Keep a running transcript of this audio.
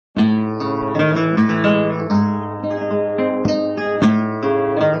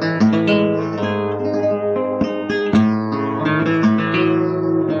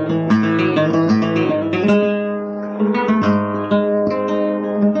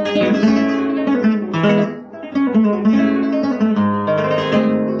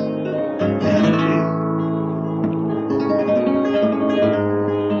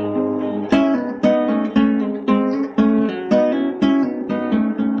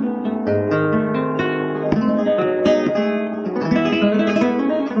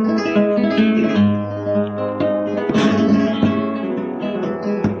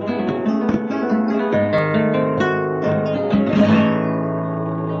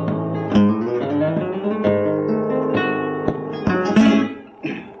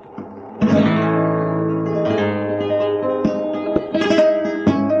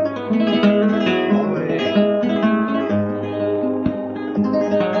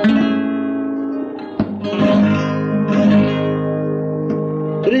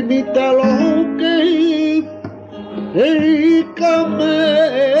Primita lo que camela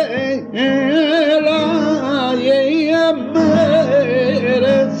y ella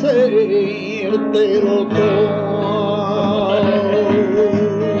merecértelo todo.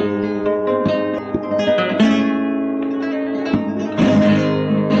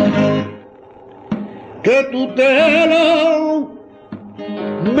 Que tú te lo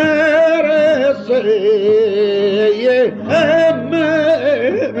mereces y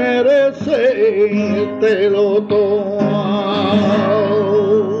merecértelo todo.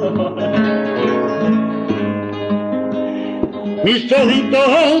 Mis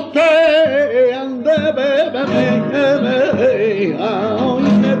ojitos te han de beber y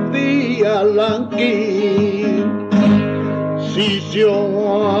me pilla la inquisición.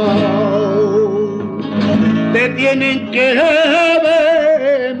 Te tienen que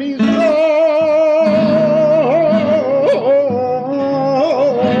ver mis ojos,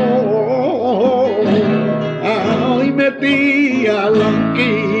 ay, me pilla la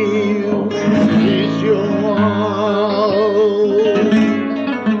inquisición.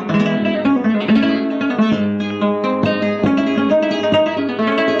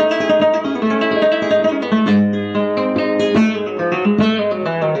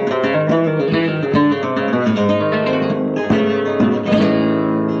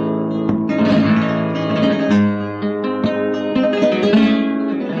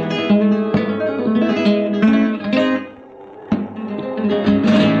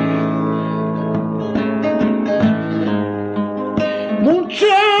 Mucho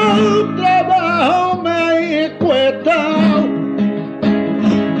trabajo me cuesta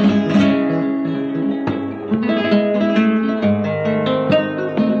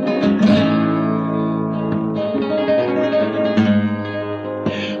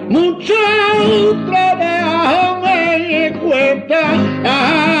mucho trabajo me cuesta,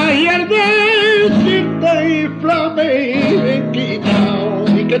 ay, el decirte inflame y quitao,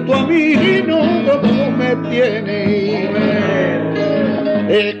 y que tu amigo no me tiene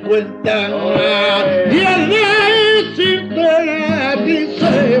cuenta, y al decirte a ti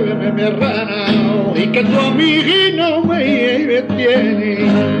se me rana, y que tu amigo no me tiene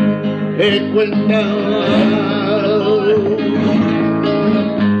cuenta.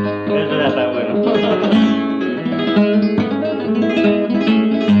 Eso ya está bueno.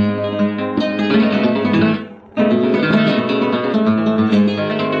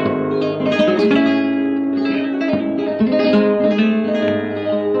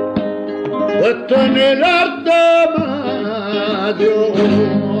 Puesto en el arte mayor,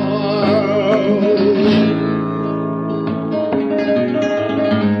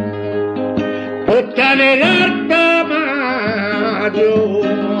 puesto en el arte mayor,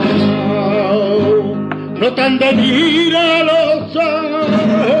 no tan de mira los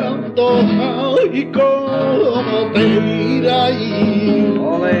santos, ay, como te mira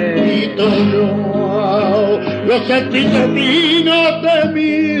y todo. Los argentinos te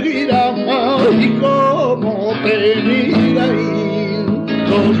miran, y como te miran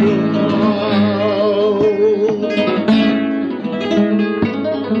todo.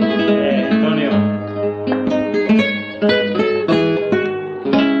 Antonio.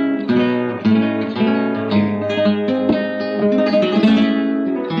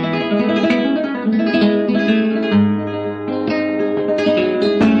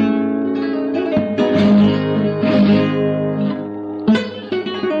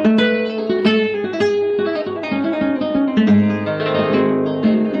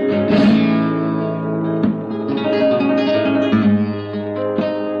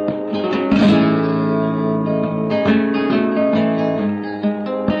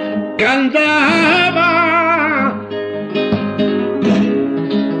 cantaba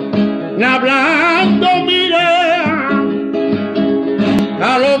hablando, mira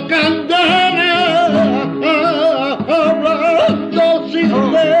a los cantares hablando sin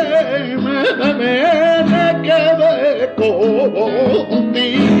me quedé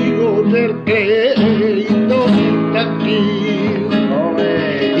contigo del crédito tranquilo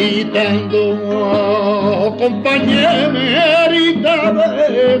y dando compañerita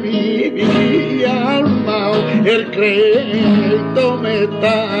de mi alma, el crédito me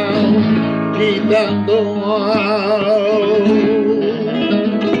está quitando.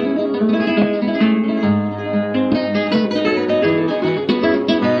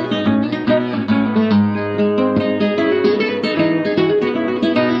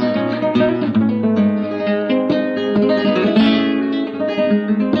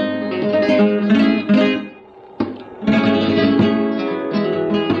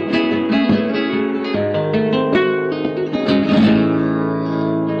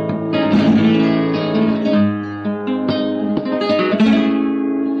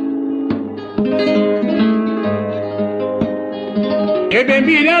 Que me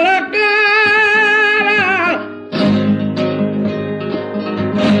mira la cara,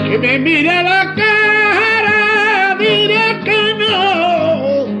 que me mira la cara, diré que no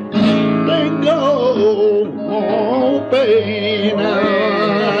tengo pena.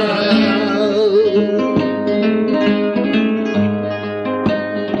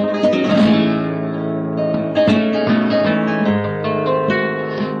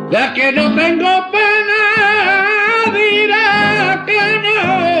 Ya que no tengo pena, dirá que no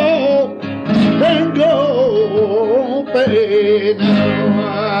tengo pena.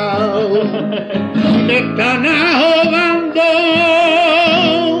 Me están ahogando,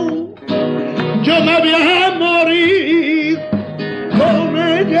 yo me voy a morir con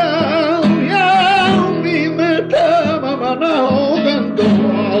ella, y a mí me estaban ahogando,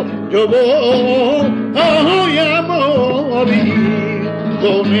 yo voy a morir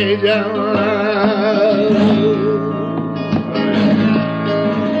con ella.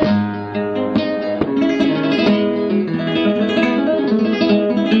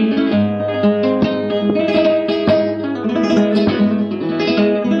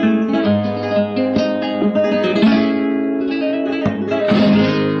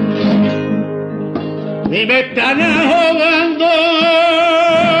 Y me están ahogando,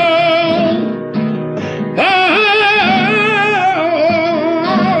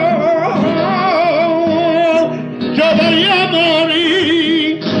 yo voy a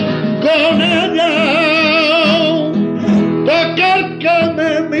morir con ella, tocar que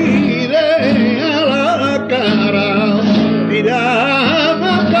me mire a la cara, mira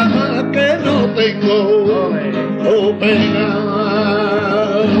cama que no tengo pena.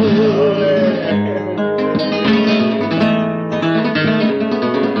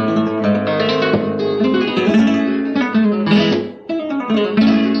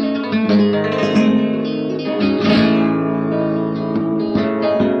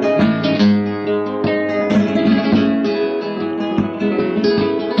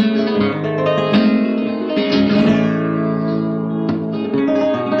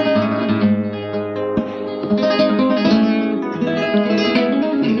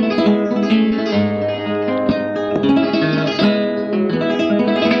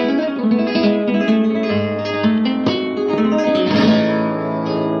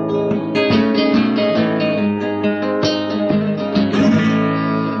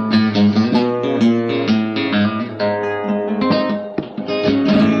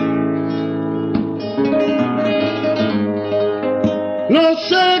 No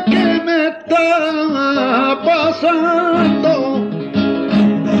sé qué me está pasando,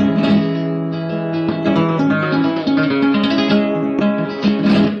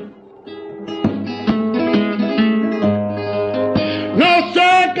 no sé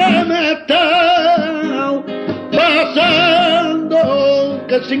qué me está pasando,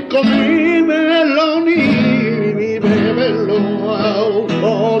 que 5.000 melones ni beberlo,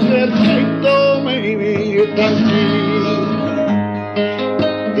 del quinto me están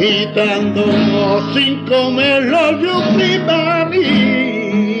y dando 5 melos yo prima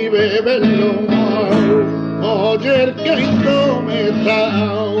ni beberlo, oye el quinto me está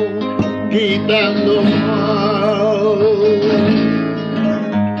quitando.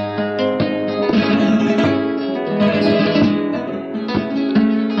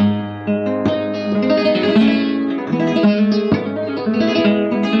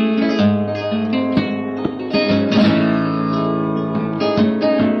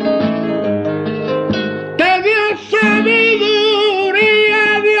 Sabiduría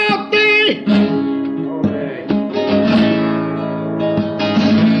Dios te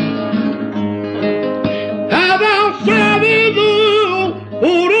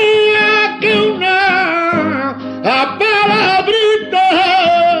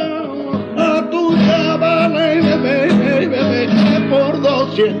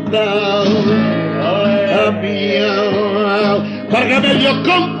Válgame Dios,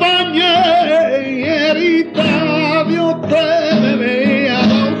 compañerita.